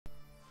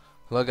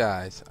Hello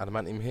guys,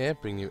 Adamantium here,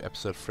 bringing you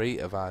episode 3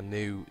 of our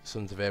new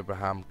Sons of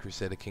Abraham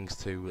Crusader Kings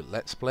 2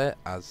 Let's Play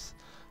as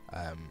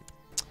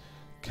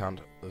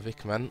Count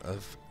Vickman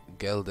of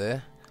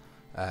Gelder.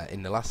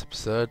 In the last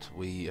episode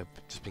we have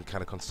just been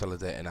kind of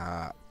consolidating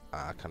our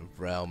kind of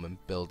realm and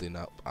building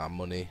up our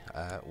money.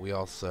 We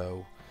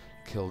also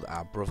killed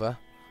our brother,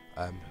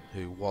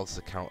 who was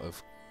the Count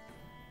of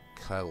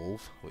Kelv,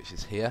 which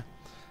is here,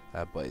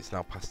 but it's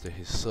now passed to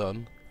his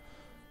son,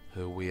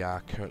 who we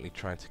are currently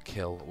trying to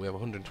kill. We have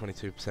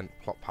 122%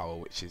 plot power,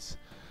 which is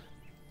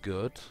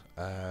good.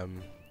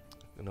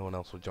 No one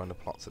else will join the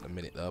plots at the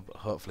minute though, but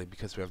hopefully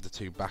because we have the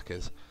two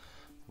backers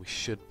we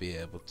should be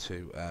able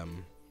to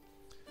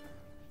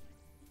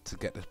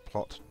get the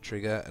plot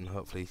trigger and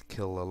hopefully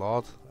kill the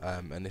Lord.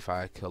 And if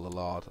I kill the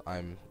Lord,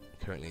 I'm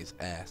currently his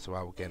heir, so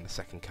I will gain the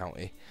second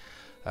county.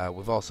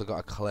 We've also got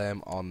a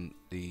claim on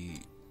the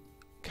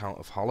Count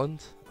of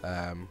Holland.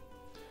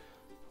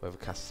 Whoever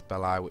casts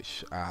Spell Eye,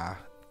 which are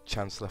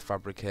Chancellor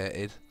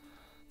fabricated,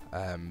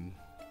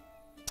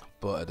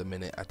 but at the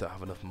minute I don't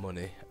have enough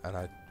money and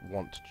I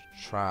want to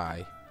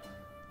try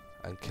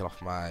and kill off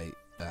my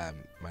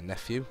my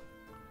nephew.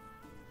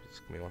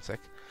 Just give me one sec.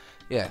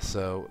 Yeah,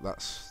 so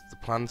that's the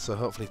plan. So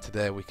hopefully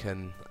today we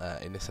can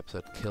in this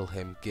episode kill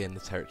him, gain the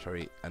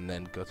territory, and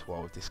then go to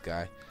war with this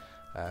guy,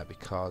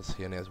 because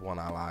he only has one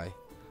ally,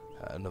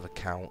 another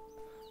count.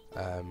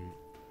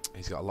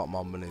 He's got a lot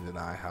more money than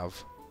I have,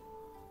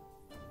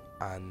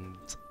 and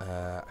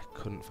I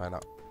couldn't find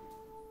out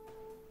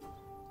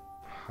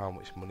how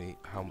much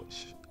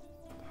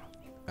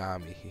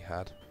army he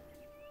had.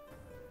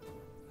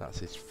 That's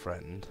his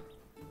friend.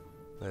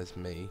 There's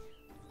me.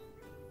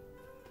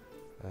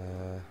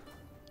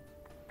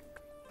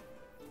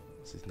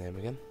 What's his name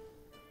again?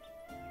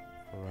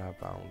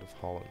 Rabound of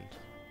Holland.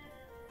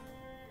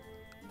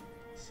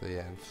 So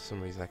yeah, and for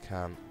some reason I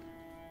can't.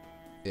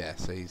 Yeah,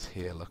 so he's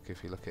here. Look,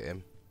 if you look at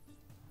him.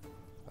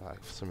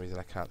 For some reason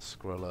I can't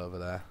scroll over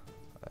there.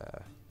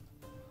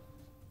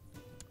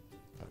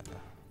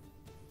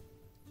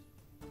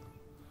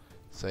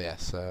 So yeah,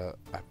 so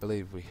I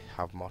believe we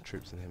have more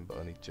troops than him, but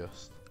only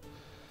just.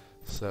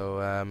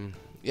 So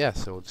yeah,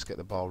 so we'll just get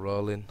the ball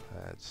rolling,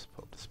 just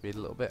put up the speed a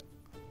little bit,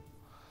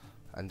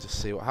 and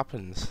just see what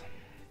happens.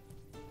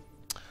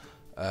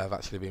 I've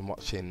actually been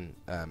watching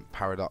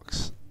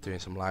Paradox doing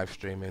some live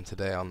streaming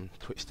today on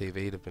Twitch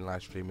TV. They've been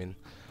live streaming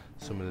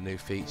some of the new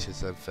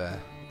features of the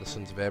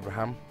Sons of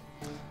Abraham,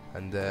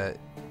 and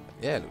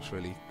yeah, it looks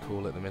really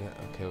cool at the minute.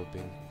 Okay,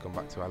 we've gone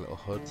back to our little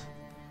HUD.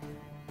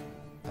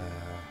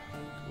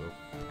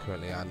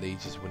 Currently our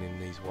liege is winning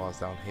these wars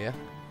down here.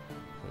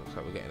 It looks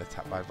like we're getting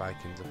attacked by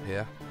Vikings up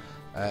here.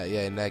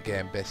 Yeah, in their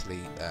game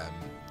basically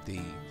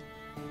the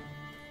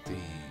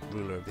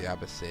ruler of the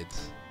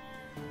Abbasids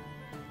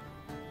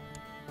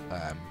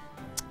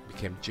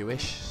became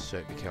Jewish, so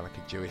it became like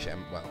a Jewish,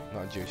 well,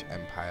 not a Jewish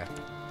empire,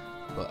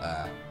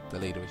 but the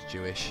leader was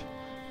Jewish,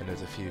 and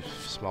there's a few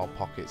small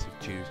pockets of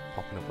Jews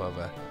popping up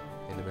over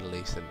in the Middle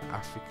East and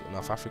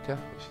North Africa,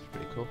 which is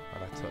pretty cool.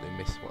 And I totally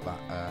missed what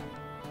that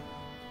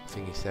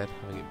thing he said.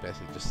 I think it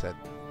basically just said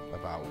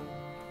about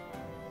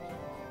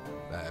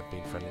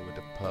being friendly with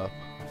the Pope,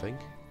 I think.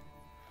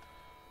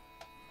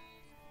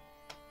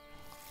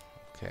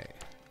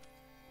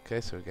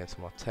 Okay, so we're getting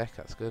some more tech,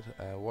 that's good.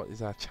 What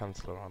is our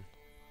Chancellor on?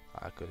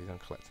 Good, he's on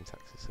collecting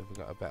taxes, so we've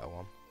got a better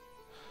one.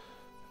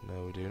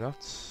 No, we do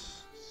not.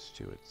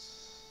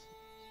 Stewards.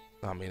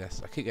 I mean,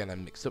 I keep getting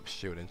them mixed up,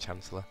 Steward and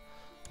Chancellor.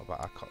 What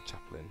about our Court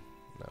Chaplain?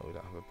 No, we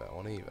don't have a better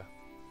one either.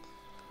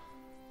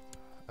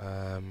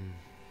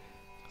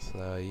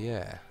 So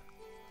yeah,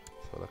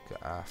 so look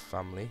at our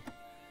family.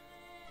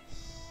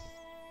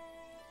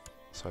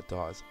 So our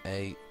daughter's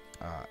 8,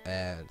 our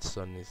heir and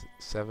son is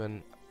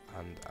 7,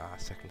 and our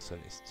second son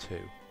is 2.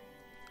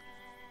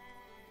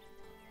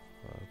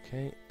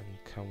 Okay,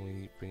 and can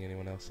we bring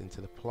anyone else into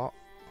the plot?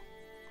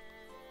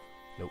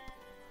 Nope.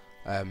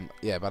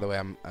 Yeah, by the way,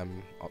 I'm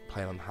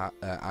playing on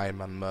Iron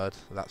Man mode.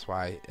 That's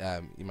why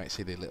you might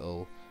see the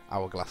little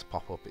hourglass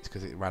pop up. It's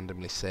because it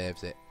randomly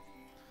saves it.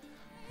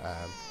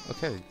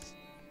 Okay,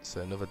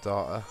 so another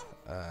daughter,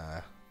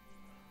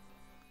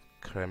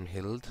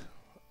 Kremhild.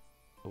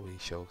 We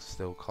shall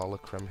still call her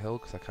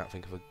Kremhild because I can't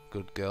think of a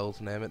good girl's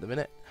name at the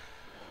minute.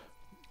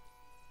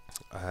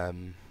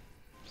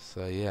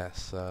 So yeah,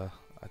 so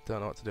I don't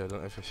know what to do. I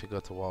don't know if I should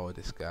go to war with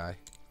this guy,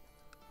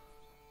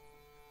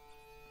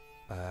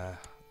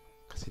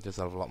 because he does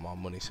have a lot more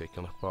money, so he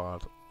can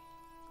afford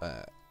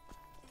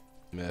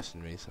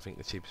mercenaries. I think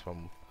the cheapest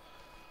one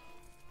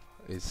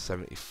is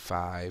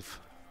 75.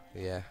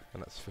 Yeah,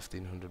 and that's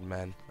 1,500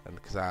 men, and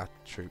because our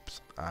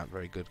troops aren't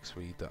very good because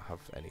we don't have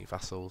any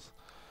vassals,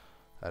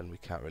 and we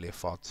can't really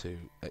afford to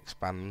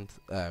expand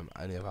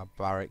any of our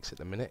barracks at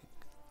the minute.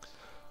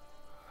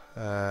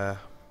 So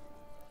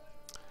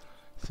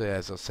yeah,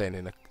 as I was saying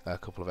in a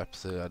couple of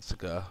episodes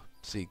ago,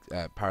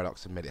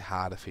 Paradox have made it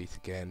harder for you to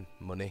gain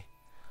money.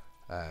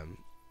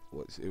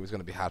 It was going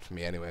to be hard for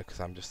me anyway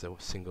because I'm just a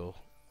single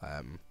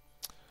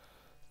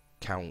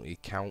county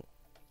count.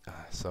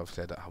 So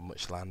obviously I don't have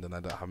much land and I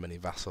don't have many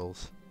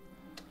vassals.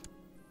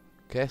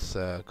 Okay,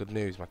 so good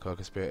news. My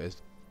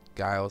co-conspirators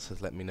Giles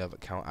has let me know that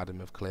Count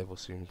Adam of Clave will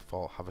soon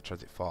have a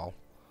tragic fall.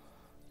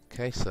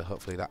 Okay, so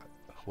hopefully that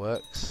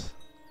works.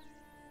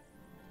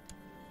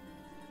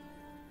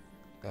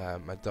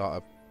 My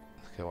daughter.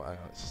 Okay, well, hang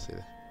on, let's see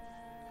this.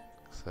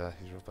 So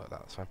he's about that.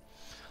 That's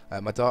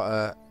fine. My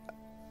daughter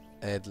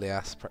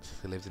Edlias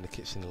practically lives in the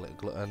kitchen, a little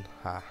glutton.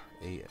 Ha,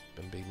 eat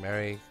and be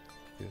merry.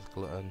 He's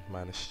glutton,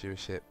 minus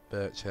stewardship,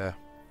 Bircher.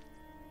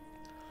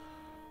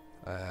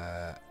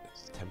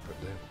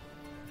 Temperate do.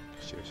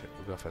 Stewardship,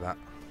 we'll go for that.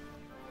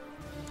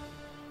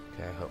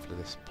 Okay, hopefully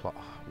this plot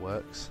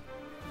works.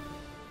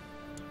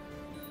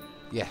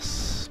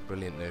 Yes,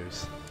 brilliant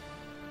news.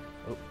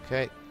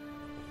 Okay.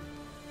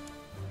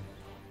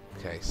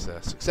 Okay, so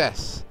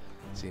success.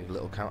 Seems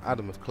little Count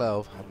Adam of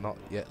Clove had not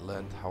yet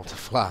learned how to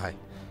fly.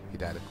 He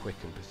died a quick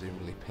and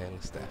presumably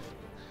painless death.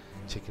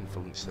 Chicken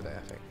for lunch today,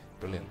 I think.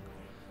 Brilliant.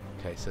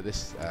 Okay, so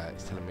this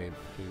is telling me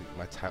who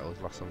my title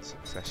is lost on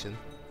succession.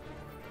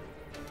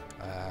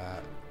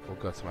 We'll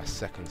go to my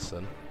second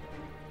son,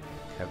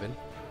 Kevin,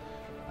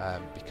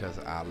 because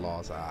our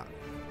laws are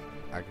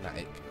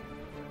agnatic,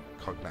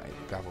 cognatic,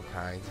 gavel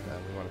kind.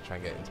 We want to try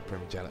and get into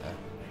primogenitor,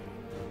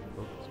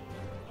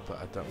 but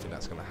I don't think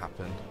that's going to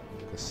happen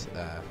because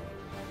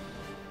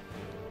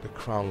the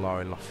crown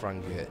law in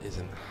Lotharingia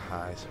isn't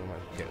high, so we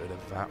might get rid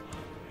of that.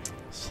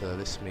 So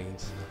this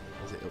means,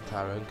 is it up to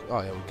our own?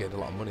 Oh yeah, we gained a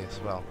lot of money as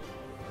well.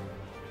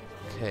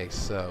 Okay,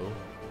 so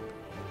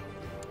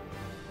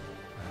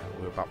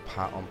we're about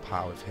on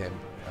par with him.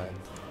 And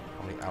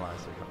how many allies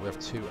do we have? We have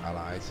 2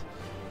 allies.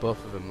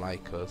 Both of them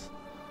like us.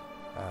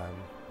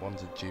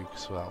 One's a duke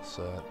as well,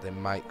 so they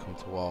might come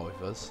to war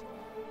with us,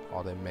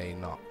 or they may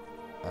not.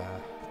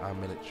 Our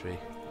military,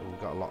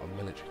 we've got a lot of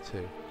military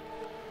too.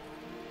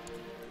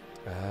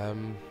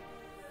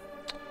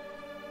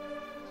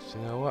 So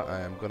you know what? I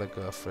am gonna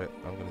go for it.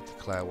 I'm gonna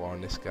declare war on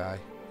this guy.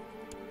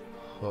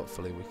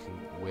 Hopefully we can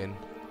win.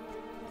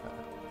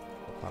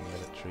 Up our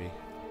military.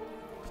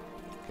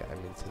 Get him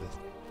into the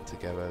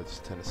together.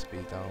 Just turn the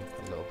speed down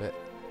a little bit.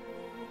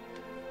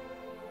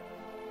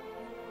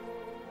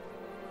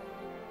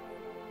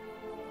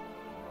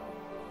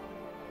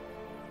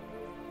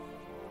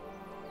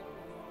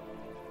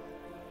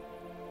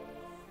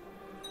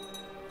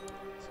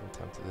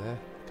 Sometime to there.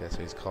 Okay,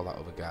 so he's called that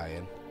other guy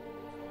in.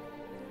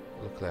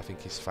 Luckily, I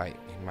think he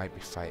might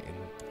be fighting,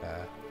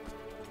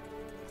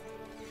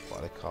 what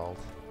are they called?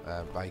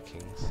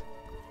 Vikings.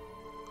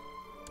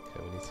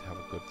 Okay, we need to have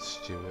a good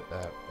steward,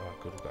 oh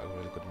good, we've got a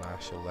really good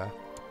marshal there.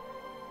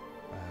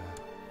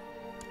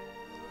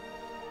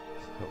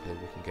 So hopefully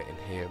we can get in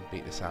here and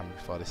beat this army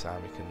before this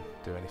army can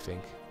do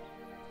anything.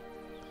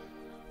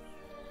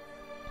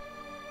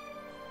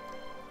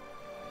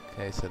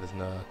 Okay, so there's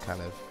no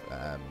kind of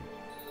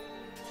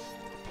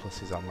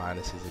pluses or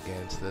minuses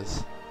against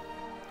us.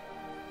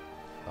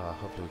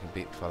 Hopefully we can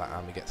beat before that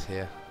army gets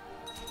here.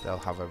 They'll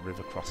have a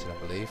river crossing, I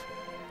believe.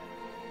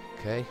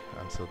 Okay,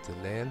 until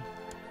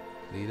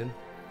Leiden.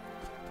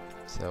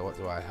 So what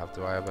do I have?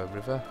 Do I have a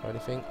river or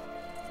anything?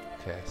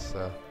 Okay,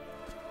 so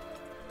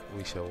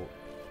we shall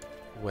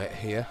wait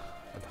here,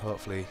 and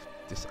hopefully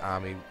this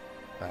army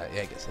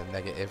gets a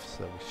negative,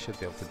 so we should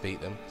be able to beat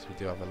them. So we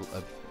do have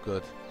a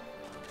good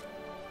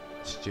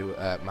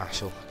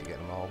marshal. I can get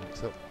them all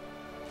mixed up.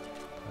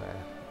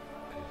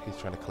 He's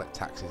trying to collect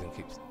taxes and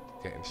keeps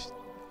getting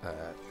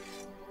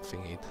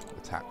thingied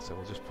the tax, so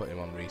we'll just put him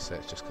on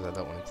research just because I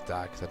don't want him to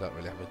die, because I don't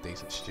really have a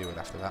decent steward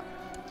after that.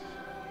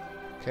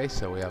 Okay,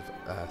 so we have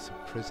some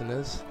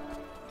prisoners.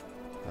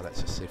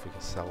 Let's just see if we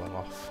can sell them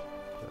off.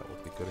 That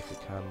would be good if we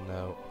can.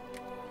 No.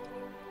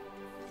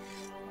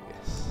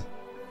 Yes.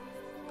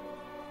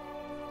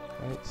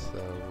 Okay,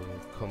 so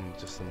we'll come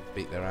just and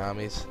beat their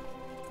armies.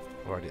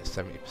 We're already at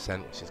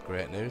 70%, which is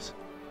great news.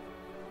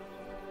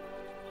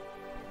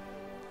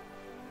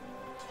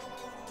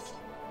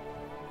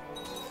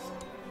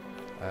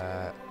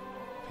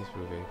 Peace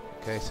review.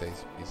 Okay, so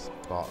he's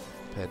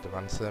paid the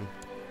ransom.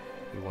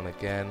 We won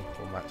again.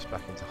 We'll march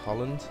back into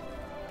Holland.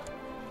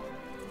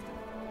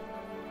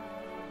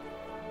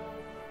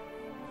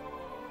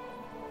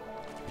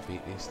 We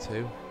beat these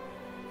 2.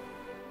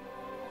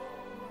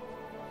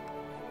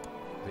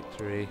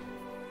 Victory.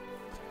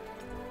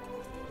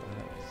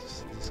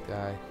 This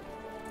guy,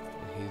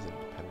 he's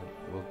independent.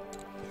 We'll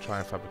try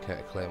and fabricate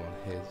a claim on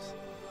his.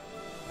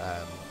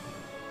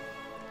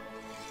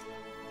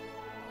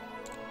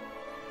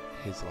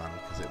 His land,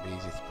 because it'll be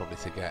easy to probably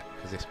to get,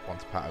 because this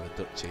one's part of a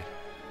duchy.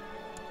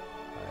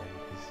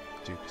 His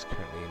duke is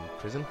currently in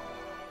prison.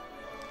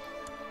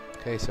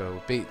 Okay, so we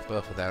beat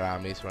both of their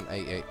armies. We're on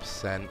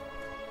 88%.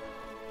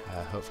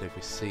 Hopefully, if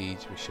we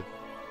siege, we should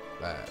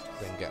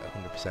then get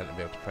 100% and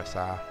be able to press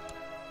our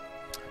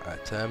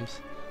terms.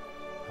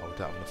 Oh, we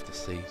don't have enough to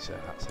siege, so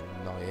that's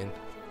annoying.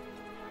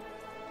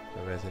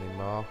 If there's any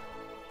more,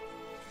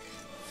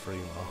 3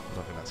 more. I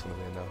don't think that's going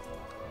to be enough.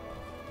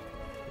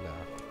 No.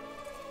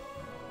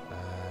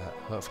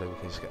 Hopefully we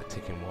can just get a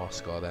ticking war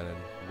score then and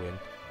win.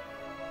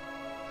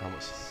 How much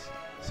is,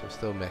 so we're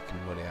still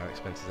making money, our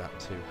expenses aren't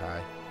too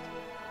high.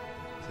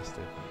 That's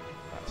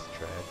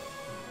trade.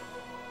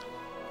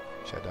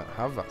 which I don't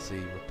have. That's the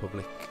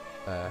Republic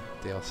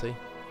DLC.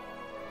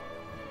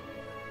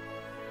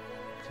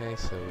 Okay,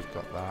 so we've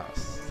got that.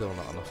 Still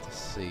not enough to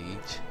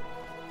siege.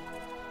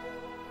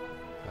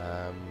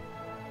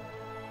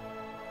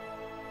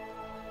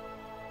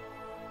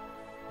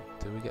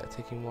 Do we get a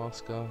ticking war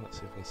score? Let's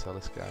see if we can sell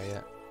this guy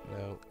yet.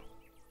 No.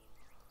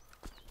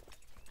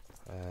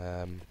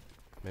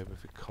 Maybe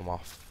if we come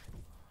off.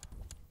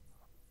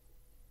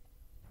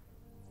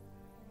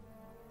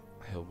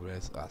 He'll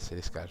raise. I see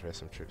this guy's raised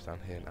some troops down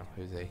here now.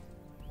 Who's he?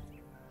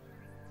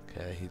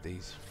 Okay,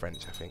 he's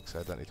French, I think, so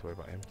I don't need to worry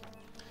about him.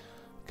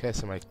 Okay,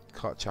 so my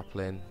court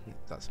chaplain.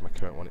 That's my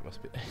current one. It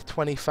must be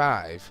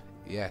 25.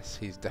 Yes,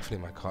 he's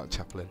definitely my court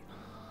chaplain.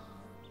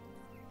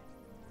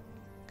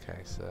 Okay,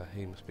 so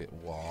he must be at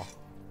war.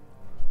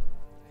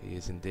 He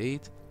is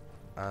indeed.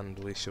 And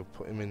we shall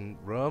put him in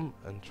Rome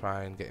and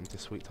try and get him to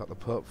sweet talk the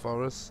Pope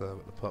for us, so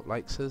that the Pope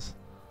likes us.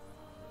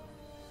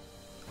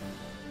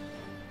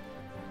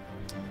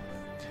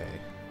 Okay.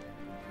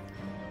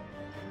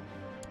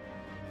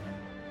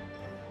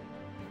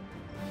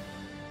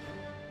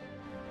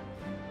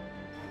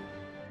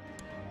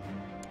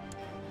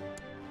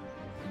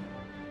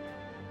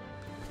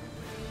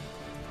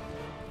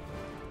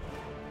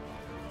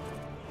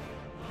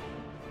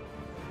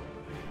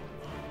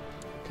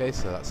 Okay,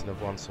 so that's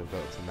another one, so we've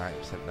got up to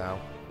 90% now.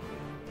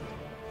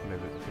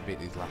 Maybe if we beat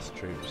these last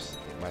troops,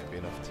 it might be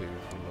enough to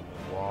win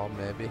the war,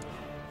 maybe.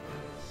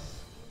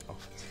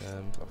 Off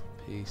terms, off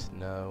peace,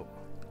 no.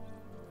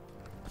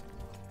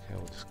 Okay,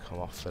 we'll just come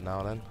off for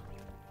now then.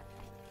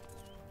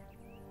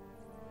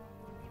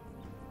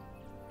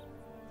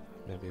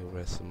 Maybe we'll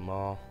raise some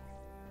more.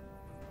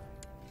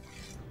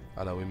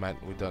 I know we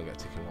don't get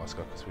ticking war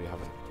score because we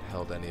don't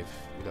hold any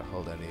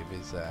of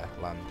his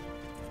land.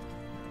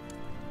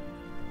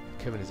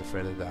 Kevin is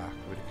afraid of the dark.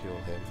 Ridicule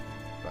him.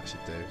 That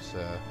should do.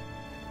 So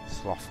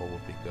slothful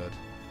would be good.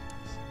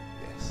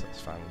 Yes, that's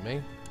fine with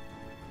me.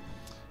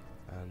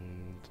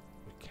 And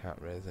we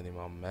can't raise any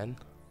more men.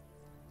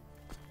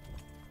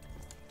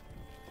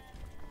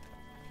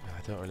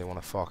 I don't really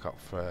want to fork out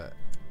for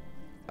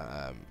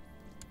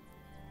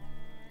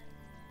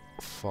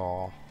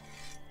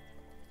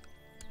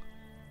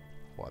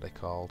what are they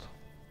called?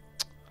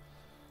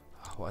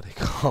 What are they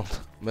called?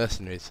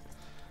 Mercenaries.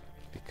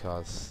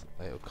 Because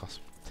it'll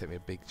take me a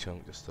big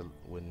chunk just to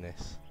win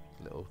this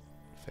little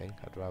thing.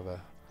 I'd rather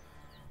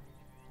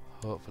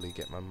hopefully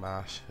get my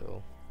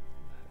marshal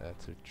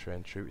to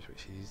train troops,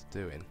 which he's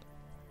doing.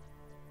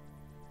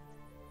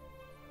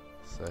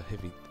 So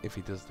if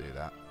he does do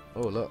that,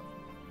 oh look,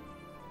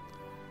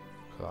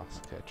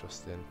 class, okay,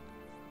 trusting,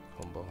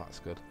 humble, that's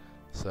good.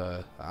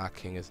 So our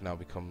king has now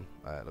become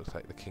looks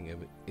like the king of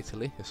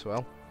Italy as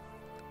well.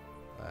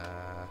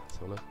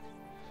 So look.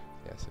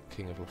 Yeah, so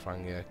King of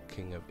Lafrangia,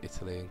 King of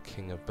Italy, and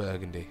King of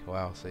Burgundy.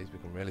 Wow, so he's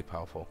become really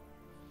powerful.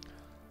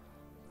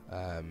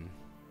 And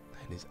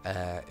his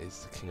heir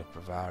is the King of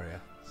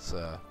Bavaria.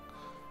 So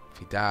if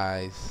he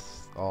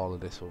dies, all of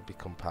this will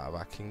become part of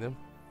our kingdom.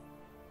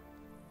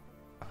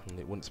 And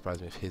it wouldn't surprise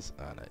me if his...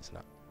 Oh no, it's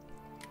not.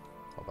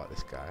 What about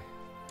this guy?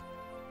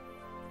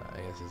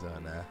 He has his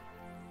own heir.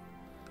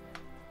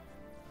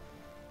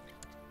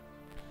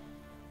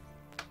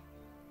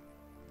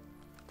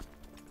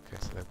 Okay,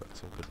 so they've got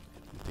some good...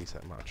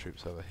 decent amount of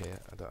troops over here.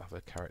 I don't have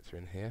a character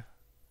in here.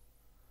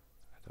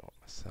 I don't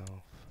want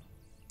myself.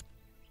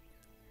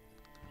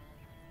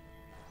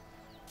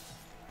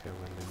 Okay,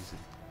 we're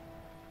losing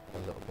a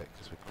little bit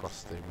because we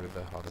crossed the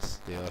river or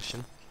the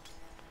ocean.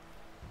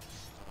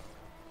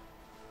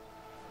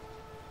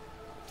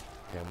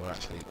 Okay, and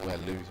we're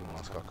losing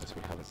Moscow because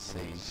we haven't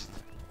sieged.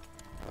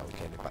 Oh, we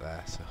gained it back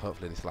there. So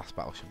hopefully this last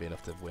battle should be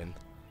enough to win.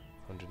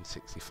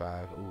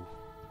 165. Ooh.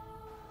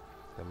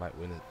 They might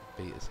win it,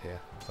 beat us here,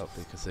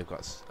 hopefully, because they've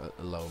got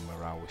a low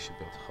morale. We should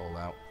be able to hold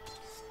out.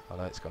 Oh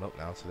no, it's gone up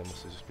now, so they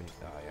must have just been.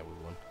 Oh yeah, we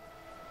won.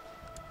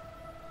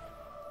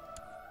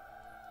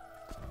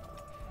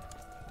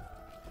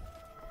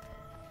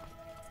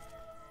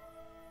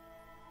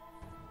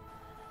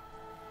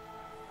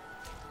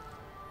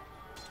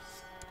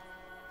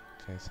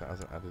 Okay, so it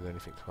hasn't added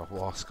anything to our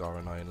war score,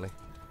 annoyingly.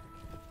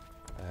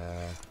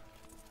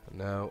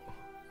 No.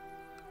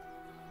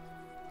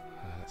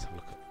 Let's have a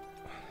look at.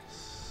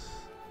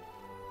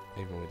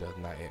 Even with those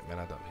 98 men,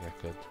 I don't think I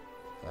could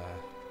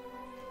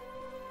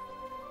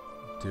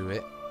do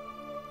it.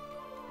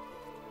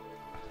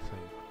 I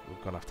think we're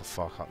going to have to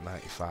fork out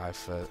 95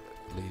 for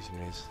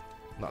legionaries.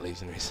 Not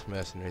legionaries,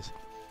 mercenaries.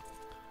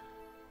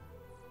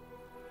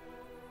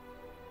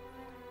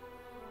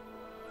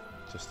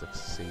 Just to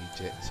siege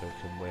it so we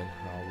can win.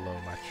 I'll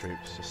lower my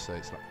troops just so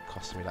it's not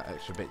costing me that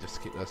extra bit just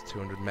to keep those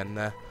 200 men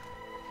there.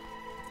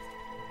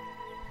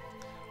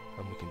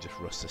 And we can just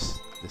rush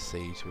the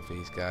siege with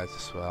these guys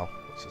as well,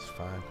 which is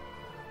fine.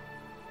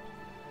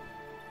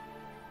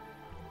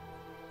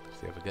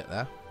 If you ever get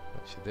there,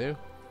 which you do.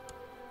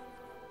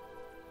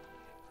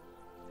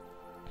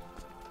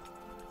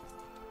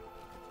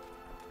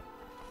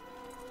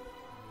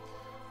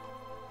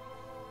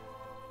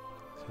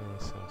 Okay,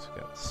 so let's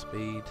get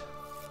speed.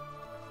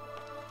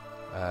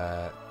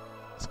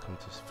 that's come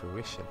to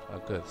fruition.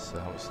 Oh good, so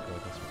how much is it going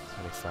to cost me?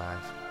 25.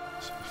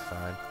 Should be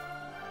fine.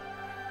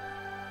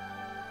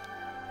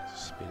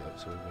 Just speed it up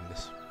so we win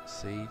this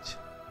siege.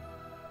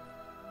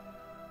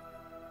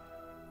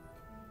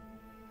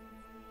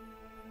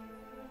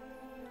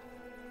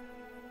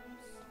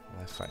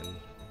 They're fighting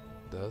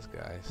those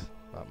guys.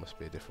 That must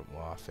be a different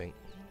war, I think.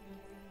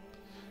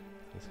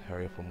 Let's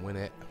hurry up and win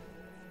it.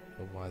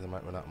 Otherwise I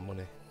might run out of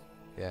money.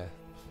 Yeah.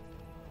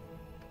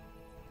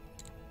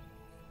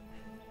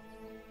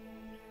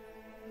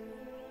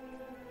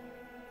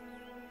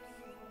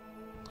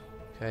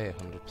 Okay,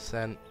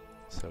 100%.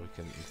 So we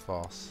can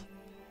enforce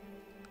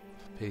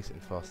peace,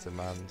 enforce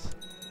demands.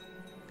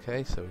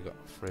 Okay, so we've got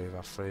 3 of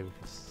our 3. We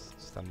can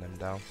stand them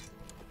down.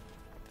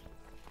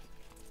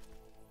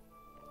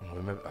 And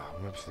remember,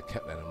 maybe I should have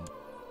kept them and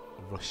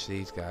rushed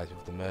these guys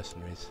with the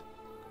mercenaries.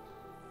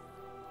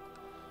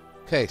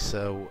 Okay,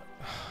 so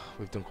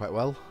we've done quite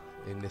well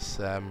in this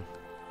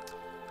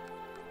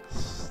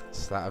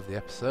start of the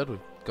episode. We've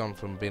gone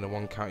from being a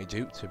 1 county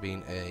duke to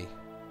being a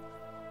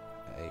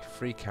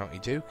 3 county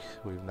duke.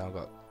 We've now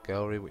got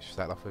Galway, which we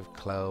started off with,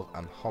 Clove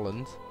and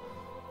Holland.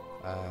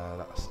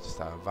 That's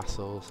just our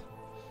vassals.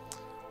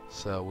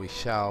 So we've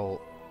got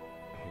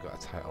a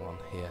title on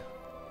here.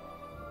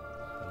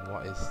 And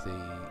what is the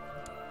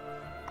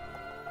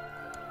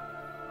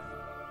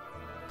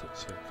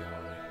Duchy of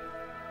Galway?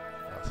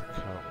 That's the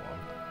current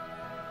one.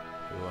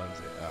 Who owns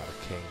it? Oh, the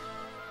king.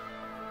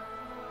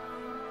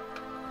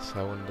 So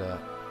I wonder,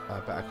 I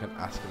bet I can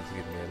ask him to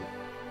give me a... No,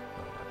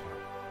 I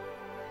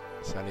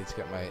can't. So I need to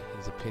get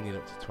his opinion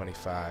up to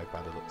 25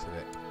 by the looks of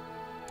it.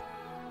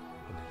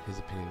 And his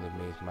opinion of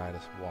me is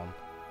 -1.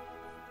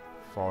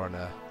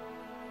 Foreigner.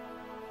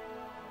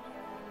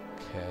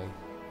 Okay.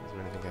 Is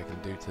there anything I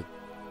can do to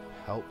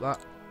help that?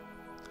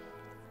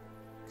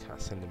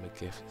 Can't send him a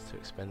gift, it's too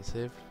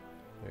expensive.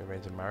 We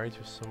arrange a marriage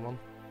with someone.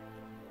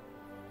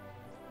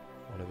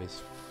 One of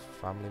his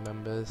family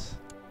members.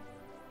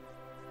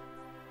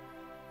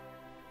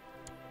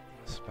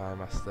 Spy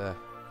master.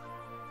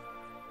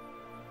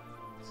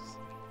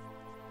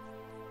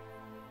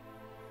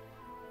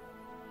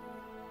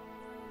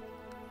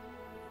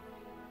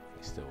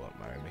 He still won't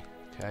marry me.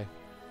 Okay.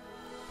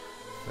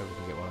 Maybe we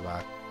can get one of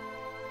our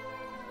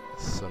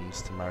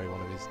sons to marry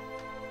one of his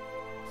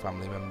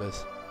family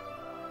members.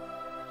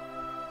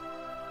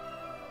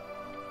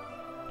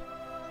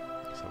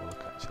 Let's have a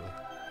look actually.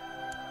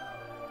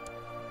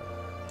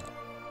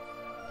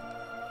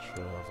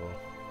 Travel.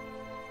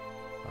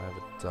 I have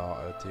a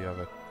daughter. Do you have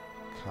a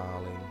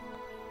Carling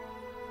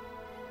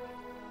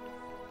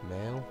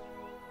male?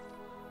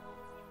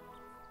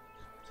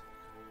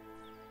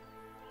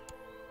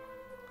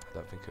 I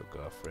don't think he'll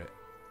go for it.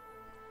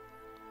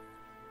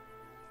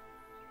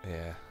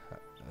 Yeah,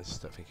 I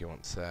just don't think he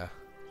wants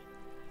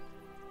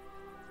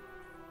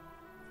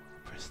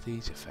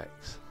prestige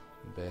effects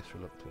and base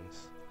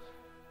reluctance.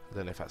 I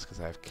don't know if that's because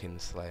I have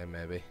Kinslayer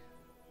maybe.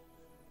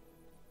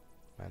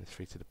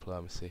 -3 to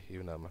diplomacy,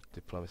 even though my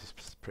diplomacy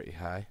is pretty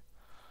high.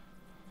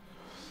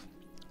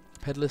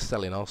 Peddlers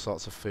selling all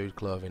sorts of food,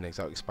 clothing,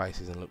 exotic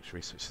spices and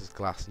luxuries such as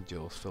glass and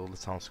jewels fill the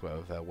town square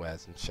with their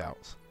wares and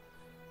shouts.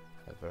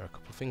 There are a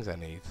couple of things I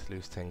need.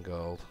 Lose 10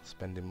 gold,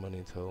 spending money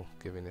until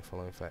giving the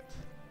following effect.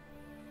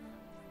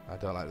 I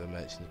don't like the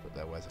merchants, but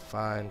their wares are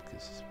fine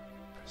because it's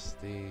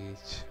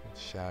prestige.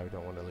 Shy, we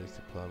don't want to lose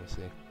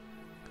diplomacy.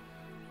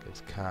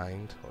 Gives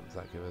kind. What does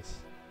that give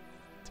us?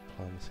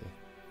 Diplomacy.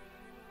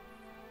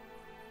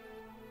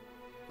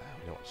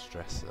 We don't want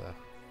stress there.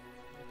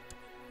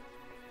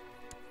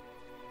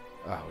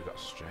 Oh, we got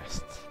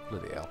stressed.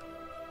 Bloody hell.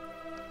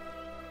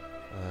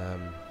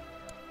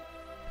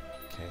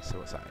 Okay, so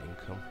what's that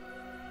income?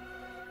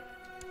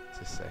 What's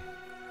this say?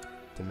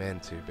 Domain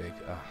too big.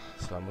 Ah,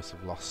 so I must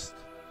have lost.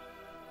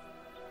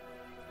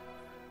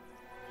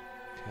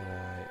 Can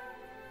I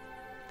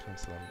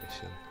cancel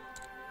ambition?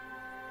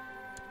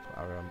 Put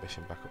our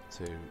ambition back up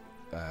to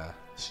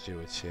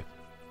stewardship.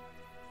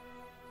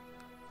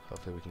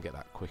 Hopefully we can get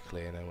that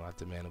quickly and then our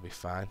domain will be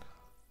fine.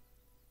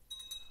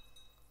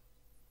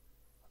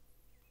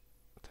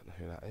 I don't know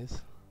who that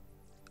is.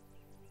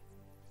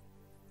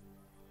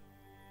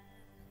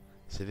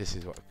 So this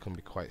is what can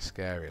be quite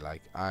scary.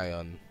 Like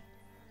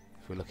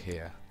if we look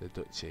here, the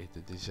duchy,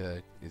 the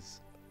Dessert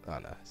is, oh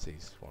no, it's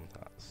these one.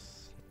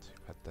 That's not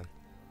too bad then.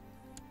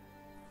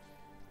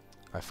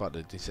 I thought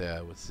the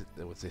Dessert was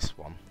this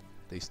one,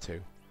 these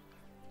two.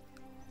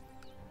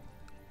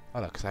 Oh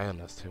no, because I own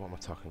those two. What am I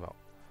talking about?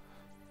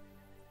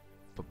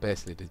 But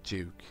basically, the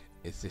Duke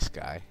is this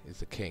guy, is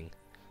the king,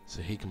 so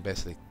he can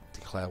basically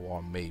declare war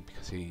on me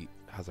because he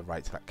has a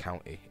right to that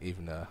county,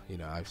 even though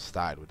I've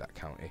started with that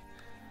county.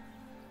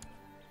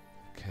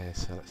 Okay,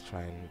 so let's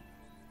try and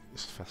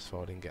just fast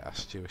forward and get our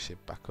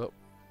stewardship back up,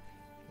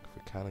 if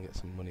we can, and get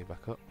some money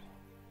back up.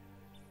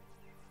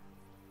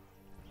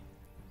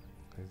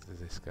 Who does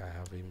this guy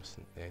have? He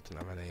mustn't. Yeah, he doesn't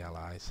have any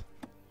allies.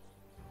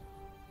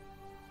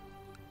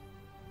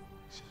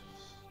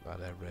 Oh,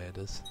 they're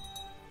raiders.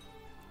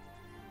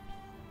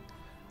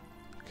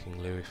 King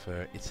Louis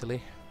for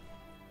Italy.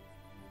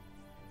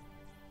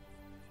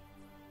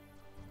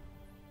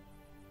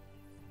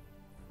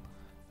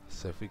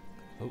 So if we,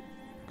 oh,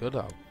 good.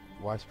 Our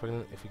wife's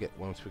pregnant. If we get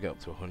once we get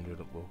up to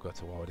 100, we'll go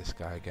to war with this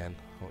guy again.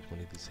 How much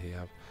money does he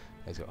have?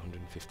 He's got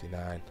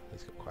 159.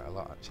 He's got quite a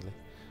lot actually.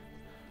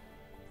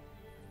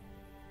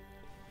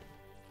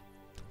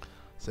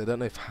 So I don't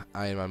know if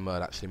Iron Man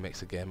mode actually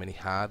makes the game any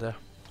harder,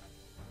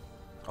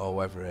 or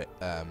whether it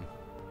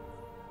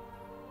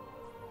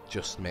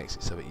just makes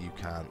it so that you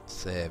can't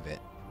save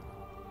it.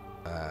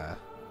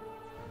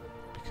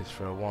 Because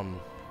for a one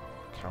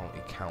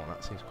county count,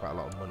 that seems quite a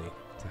lot of money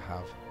to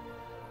have.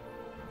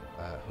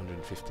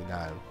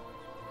 159,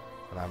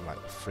 and I'm like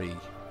 3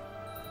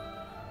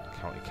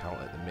 county count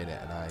at the minute,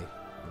 and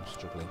I'm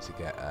struggling to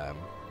get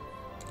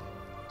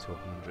to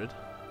 100.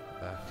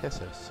 Okay,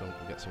 so someone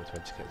can get someone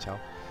to educate a child.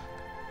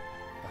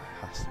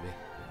 That has to be.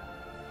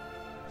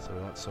 So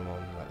we want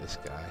someone like this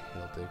guy.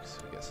 He'll do, because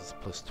he gets us a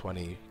plus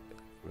 20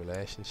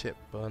 relationship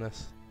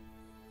bonus.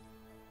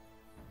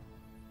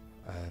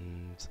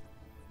 And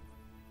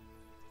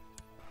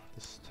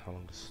just how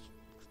long does...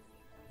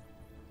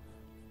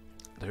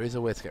 There is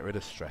a way to get rid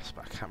of stress,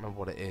 but I can't remember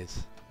what it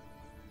is.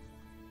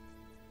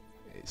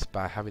 It's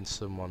by having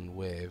someone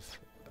with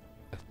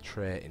a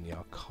trait in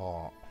your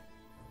court.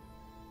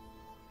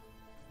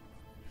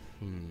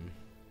 Who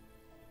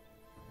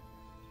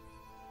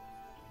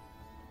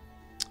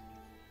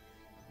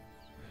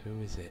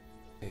is it?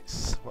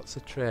 It's... what's the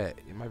trait?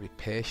 It might be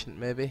patient,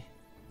 maybe?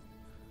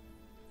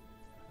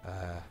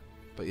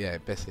 But yeah,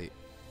 it basically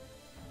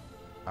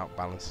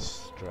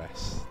outbalances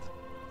stress.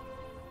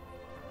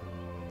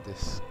 And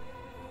this...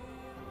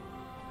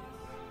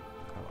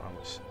 how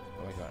much...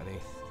 have I got any?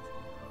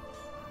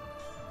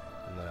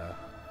 No.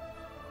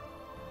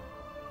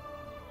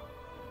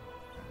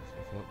 I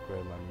can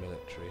upgrade my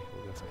military.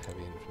 We'll go for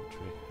heavy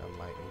infantry and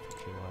light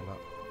infantry, why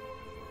not?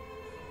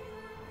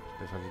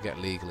 But if I could get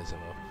legalism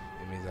up,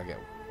 it means I get...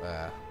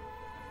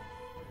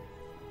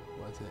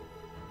 what is it?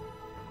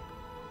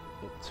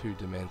 2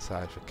 domain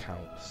size for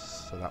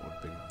counts, so that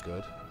would be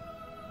good.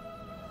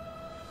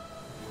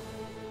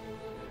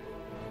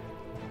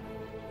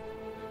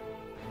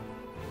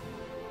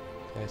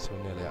 Okay, so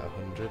we're nearly at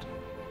 100.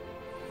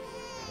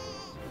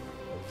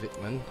 A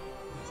Vitman,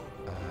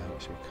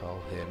 what should we call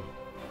him?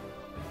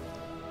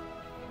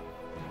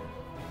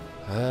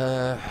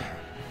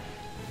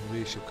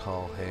 We should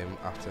call him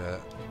after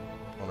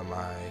one of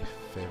my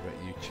favourite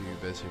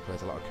YouTubers who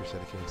plays a lot of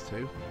Crusader Kings 2.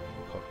 We'll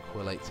call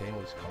Quill 18,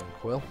 we'll just call him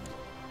Quill.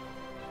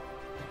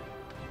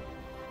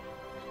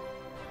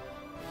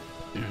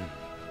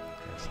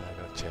 Yes, now I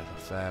gotta check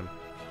the firm.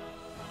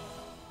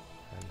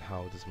 And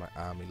how does my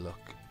army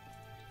look?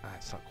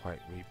 It's not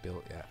quite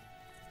rebuilt yet.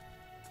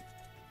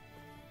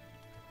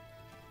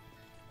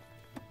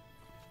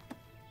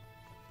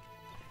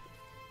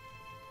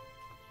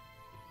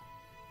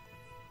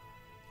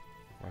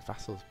 My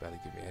vassals barely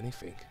give me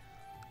anything.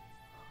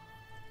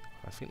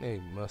 I think they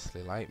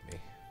mostly like me.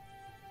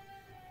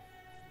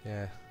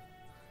 Yeah,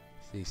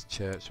 it's these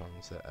church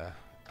ones that are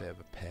a bit of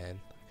a pain.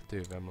 I could do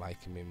with them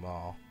liking me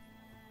more.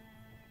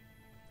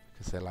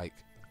 Because they're like,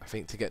 I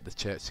think to get the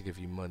church to give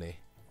you money,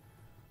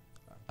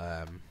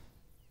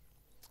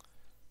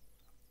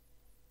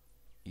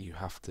 you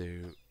have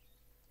to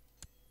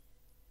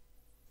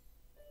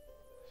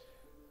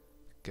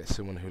get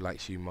someone who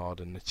likes you more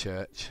than the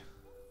church.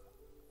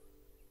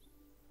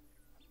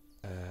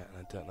 And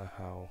I don't know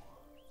how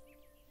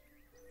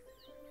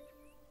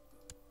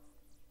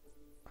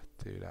I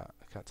do that.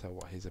 I can't tell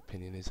what his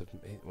opinion is of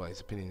me. Well,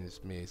 his opinion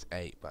of me is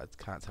 8, but I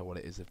can't tell what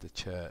it is of the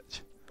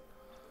church.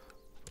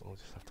 But we'll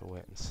just have to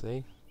wait and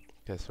see.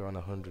 Okay, so we're on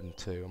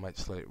 102. I might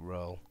just let it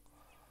roll.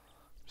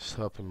 Just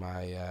hoping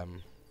my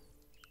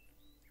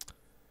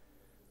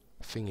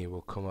thingy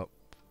will come up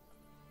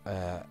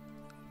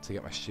to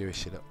get my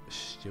stewardship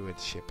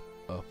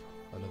up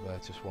another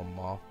just one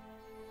more.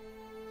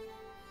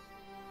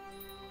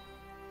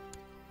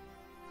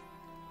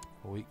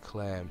 A weak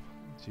claim.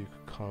 Duke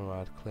of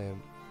Conrad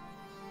claim.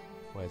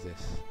 Where's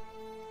this?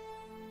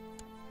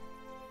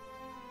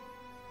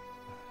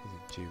 He's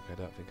a duke. I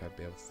don't think I'd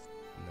be able to.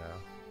 No.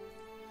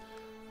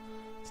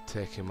 Let's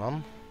take him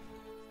on.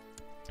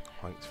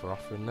 Thanks for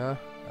offering there.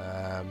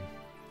 I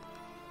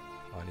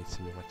need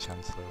to move my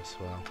Chancellor as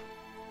well.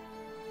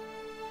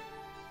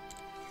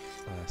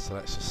 So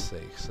let's just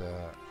see. So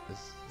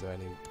is there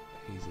any?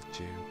 He's a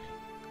duke.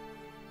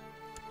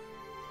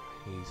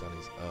 He's on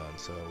his own,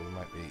 so we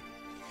might be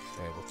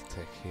able to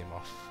take him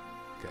off,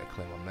 get a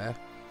claim on there,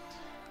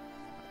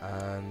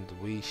 and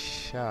we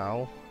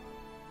shall.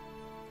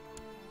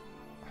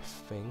 I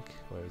think.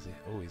 Where is he?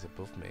 Oh, he's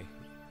above me.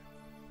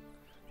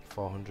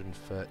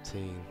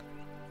 413.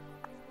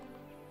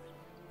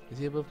 Is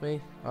he above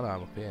me? Oh no,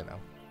 I'm up here now.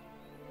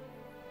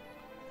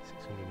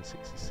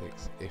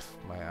 666 if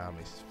my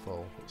army's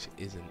full, which it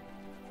isn't. I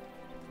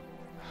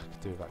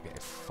could do without getting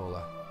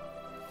fuller.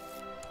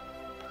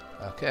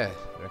 Okay,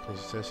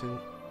 recognition.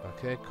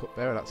 Okay,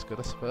 cupbearer, that's good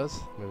I suppose.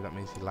 Maybe that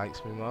means he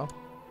likes me more.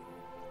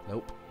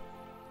 Nope.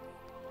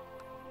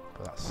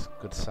 But that's a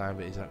good sign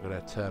that he's not going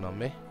to turn on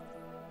me.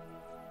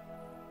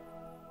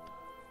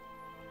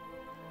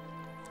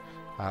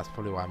 That's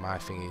probably why my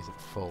thingy isn't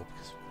full,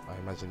 because I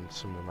imagine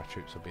some of my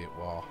troops will be at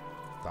war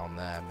down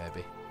there,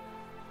 maybe.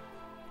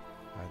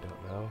 I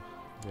don't know.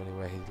 Is there any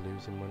way he's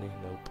losing money?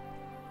 Nope.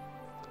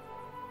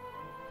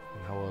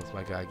 And how old is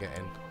my guy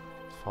getting?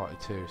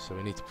 42, so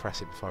we need to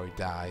press it before he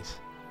dies.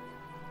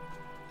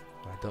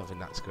 I don't think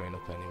that's going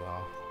up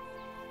anymore.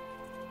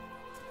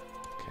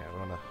 Okay,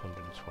 we're on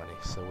 120,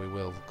 so we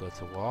will go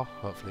to war.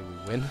 Hopefully we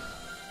win.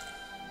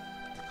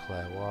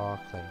 Declare war,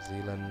 claim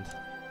Zealand,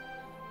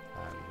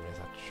 and raise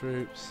our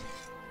troops.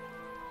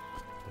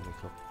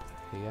 Link up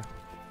here.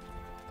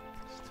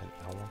 Let's take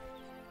that one.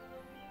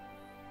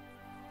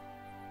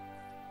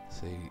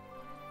 See,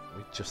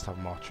 we just have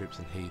more troops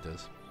than he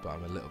does, but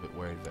I'm a little bit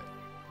worried that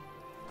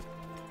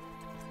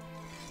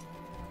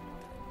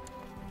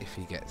if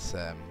he gets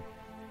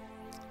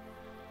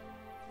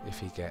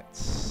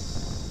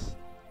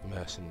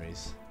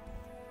mercenaries,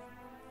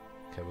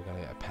 okay, we're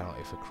gonna get a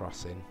penalty for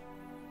crossing.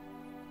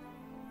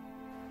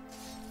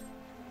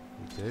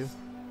 We do.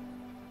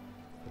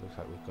 It looks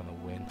like we're gonna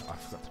win. I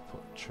forgot to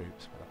put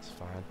troops, but that's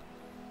fine.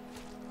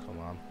 Come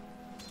on.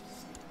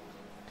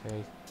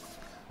 Okay.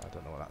 I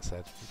don't know what that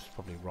said. It's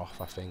probably Roth,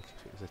 I think,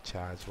 if it was a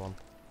charged one.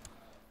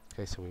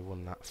 Okay, so we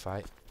won that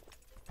fight.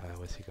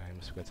 Where's he going?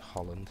 Must we go to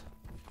Holland?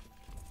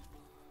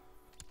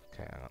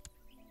 Okay, hang on.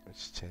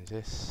 Let's change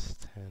this.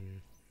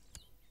 10.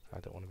 I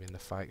don't want to be in the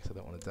fight because I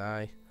don't want to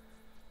die.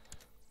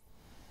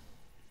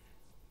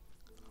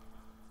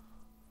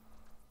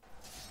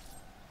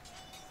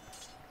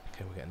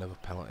 Okay, we'll get another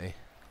penalty.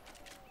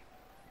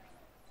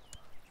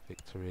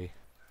 Victory.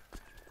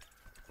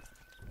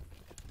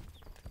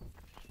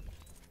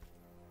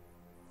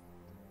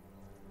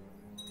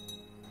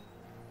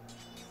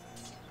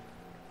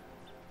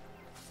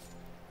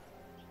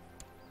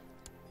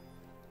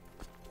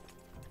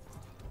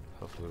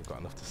 Hopefully we've got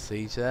enough to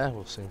siege there,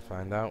 we'll soon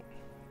find out.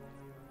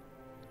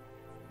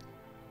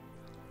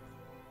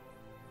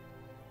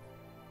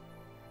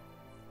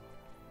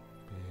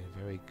 Be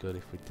very good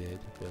if we did.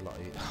 It'd be a lot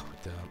easier. Oh,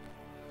 we don't.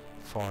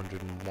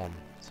 401.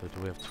 So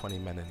do we have 20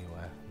 men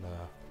anywhere?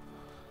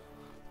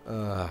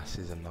 No. This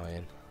is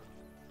annoying.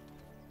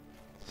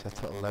 So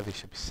total levy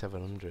should be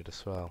 700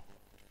 as well.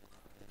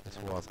 This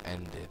war's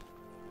ended.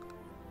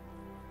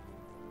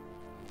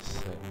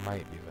 So it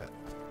might be that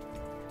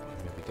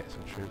maybe get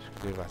some troops.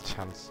 Give our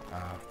chance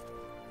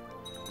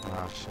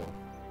Marshal.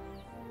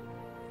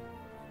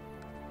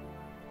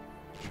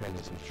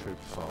 Training some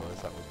troops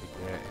forwards, that would be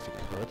great if it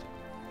could.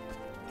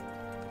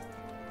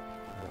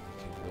 Then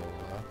we can go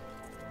there.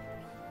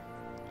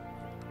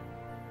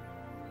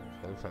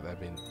 It looks like they're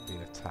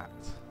being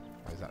attacked.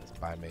 Or is that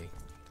by me?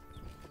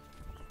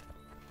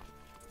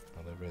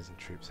 Well, they're raising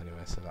troops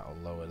anyway, so that'll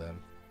lower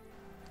them.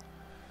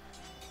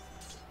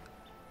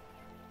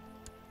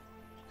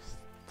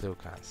 Still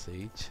can't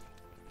siege.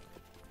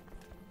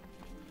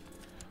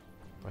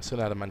 My son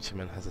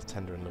Adamantium has a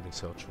tender and loving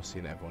soul,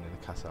 trusting everyone in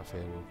the castle I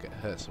fear will get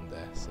hurt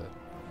someday, so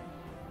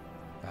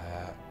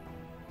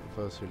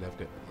those who love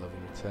in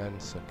return,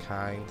 so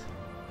kind.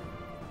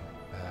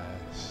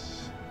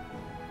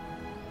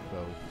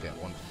 Well, we get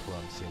one to pull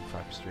on seeing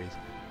Frapistries.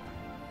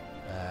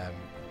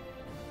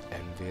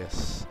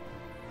 Envious.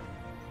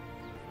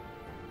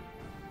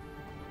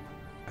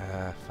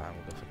 Fine,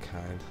 we'll go for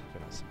kind. I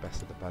think that's the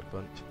best of the bad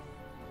bunch.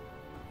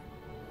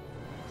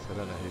 So I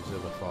don't know whose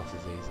other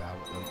forces he's out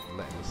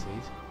letting me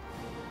siege.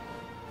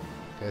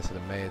 Okay, so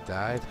the mayor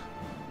died.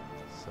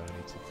 So I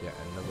need to get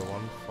another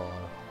one for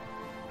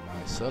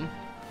my son.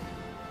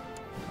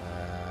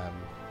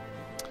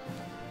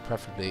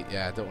 Preferably,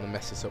 yeah, I don't want to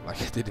mess this up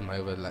like I did in my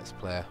other Let's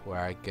Play, where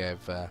I gave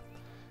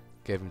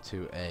him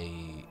to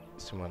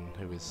someone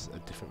who is a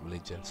different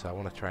religion. So I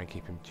want to try and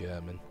keep him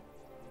German.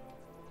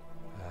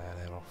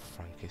 They're all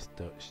Frankish,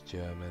 Dutch,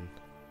 German,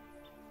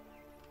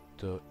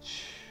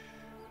 Dutch.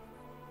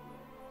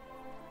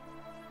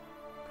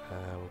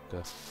 We'll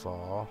go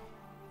for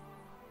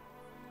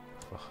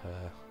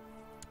her.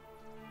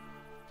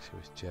 She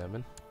was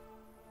German.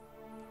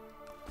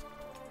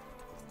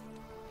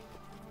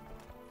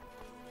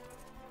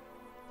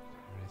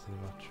 Raise any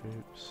more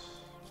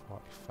troops?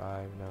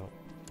 45, no.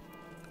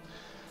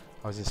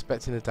 I was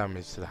inspecting the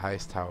damage to the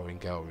highest tower in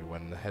Gelry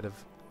when the head of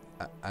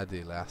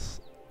Adilas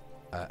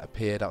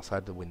appeared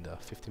outside the window,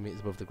 50 meters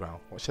above the ground.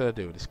 What should I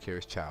do with this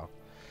curious child?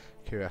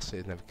 Curiosity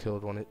has never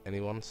killed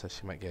anyone, so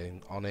she might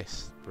gain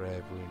honest,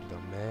 brave, wounded,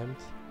 or maimed.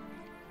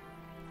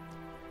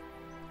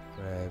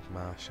 Brave,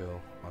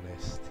 martial,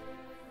 honest.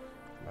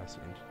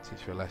 Teach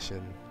her a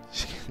lesson.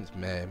 She gets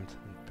maimed,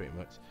 pretty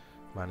much.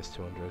 Minus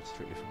 200,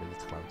 strictly forbidden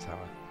to climb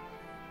tower.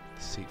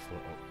 Deceitful.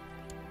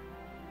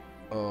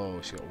 Oh,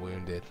 she got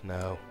wounded.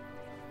 No.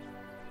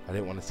 I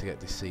didn't want her to get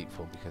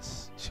deceitful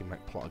because she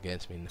might plot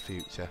against me in the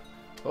future.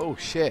 Oh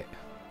shit!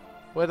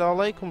 Where'd all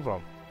they come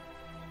from?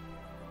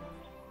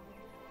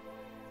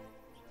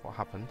 What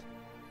happened?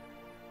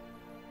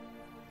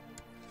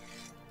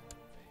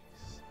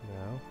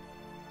 No.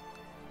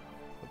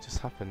 What just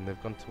happened?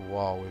 They've gone to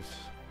war with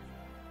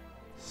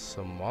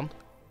someone.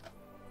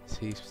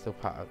 He's still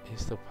part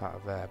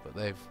of there, but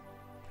they've.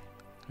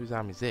 Whose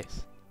army is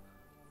this?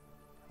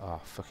 Oh,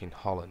 fucking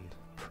Holland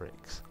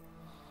pricks.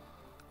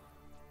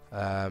 So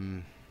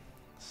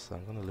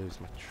I'm gonna lose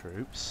my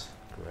troops.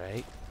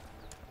 Great.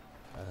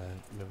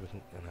 Maybe we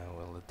can. No,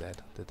 well, they're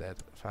dead. They're dead.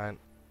 Fine.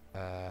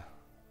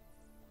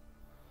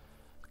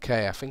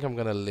 Okay, I think I'm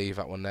gonna leave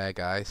that one there,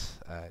 guys.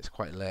 It's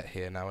quite late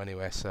here now,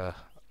 anyway, so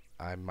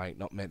I might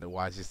not make the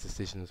wisest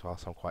decisions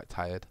whilst I'm quite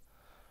tired.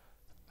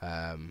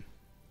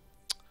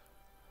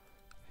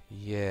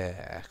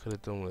 Yeah, I could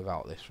have done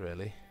without this,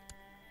 really.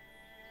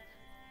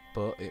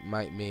 But it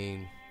might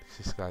mean, because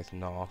this guy's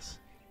north,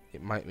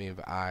 it might mean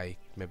that I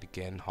maybe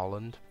gain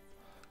Holland,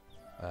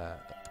 the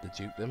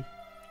dukedom,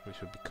 which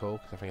would be cool,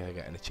 because I think I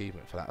get an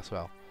achievement for that as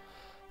well.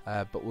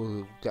 But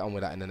we'll get on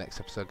with that in the next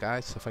episode,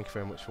 guys. So thank you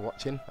very much for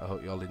watching. I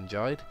hope you all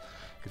enjoyed.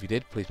 If you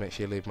did, please make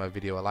sure you leave my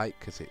video a like,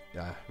 because it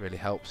really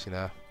helps, you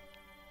know.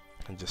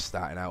 I'm just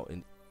starting out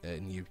in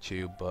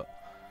YouTube, but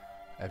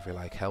every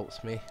like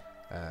helps me.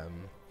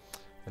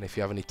 And if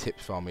you have any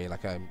tips for me,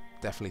 like I'm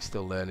definitely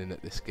still learning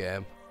at this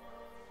game,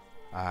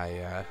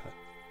 I'd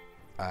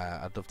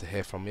love to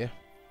hear from you.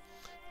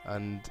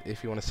 And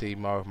if you want to see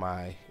more of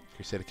my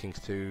Crusader Kings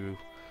 2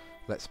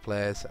 Let's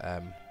Plays,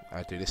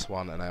 I do this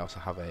one, and I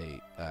also have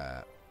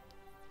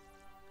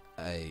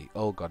a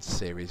Old Gods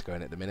series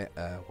going at the minute,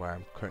 where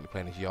I'm currently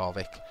playing as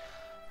Jorvik,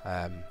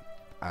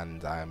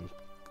 and I'm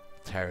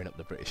tearing up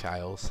the British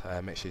Isles.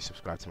 Make sure you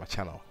subscribe to my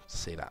channel to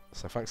see that.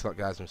 So thanks a lot,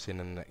 guys, and we'll see you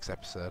in the next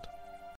episode.